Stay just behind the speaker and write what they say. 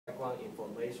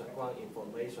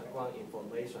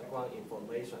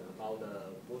about the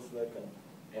Volkswagen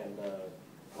and the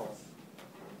Porsche.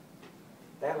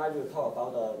 Then I will talk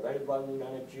about the very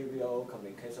well-managerial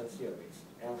communication series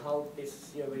and how this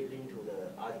series linked to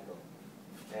the article.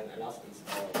 And last is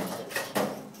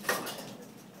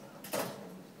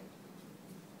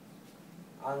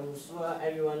I'm sure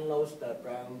everyone knows the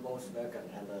brand Volkswagen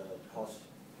and the Porsche.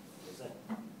 Is it?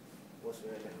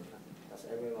 Volkswagen. Does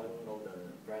everyone know the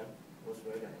brand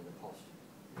Volkswagen and the Porsche?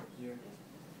 Yeah. Yes.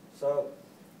 So,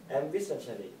 and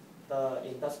recently, the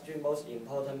industry's most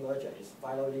important merger is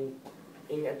finally,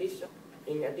 in addition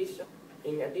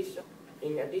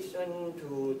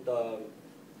to the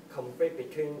conflict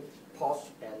between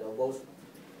Porsche and the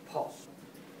Porsche,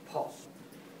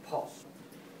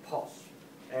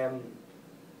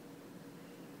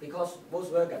 because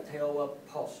Volkswagen take over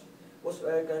Porsche,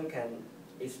 Volkswagen can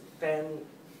expand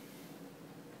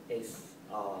its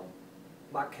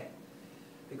market,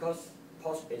 because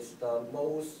Porsche is the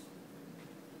most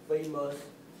famous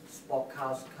sport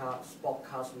cars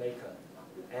maker,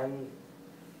 and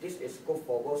this is good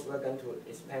for Volkswagen to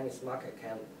expand its market,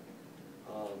 can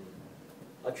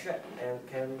attract and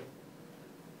can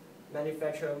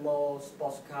manufacture more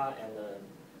sports car and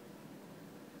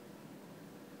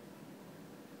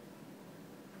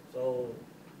so.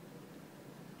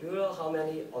 Do you know how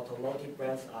many automotive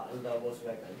brands are under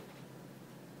Volkswagen?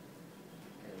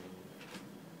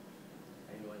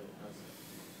 Anyone answer?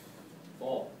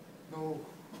 4. No,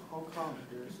 how come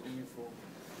there's only 4?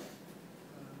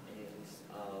 It's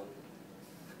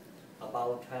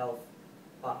about 12,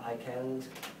 but I can't.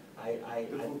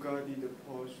 The Bugatti, the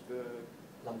Porsche, the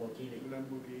Lamborghini,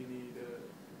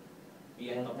 the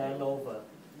and Land Rover,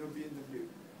 BMW,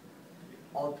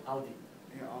 Audi,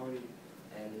 and Audi.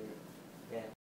 and yeah.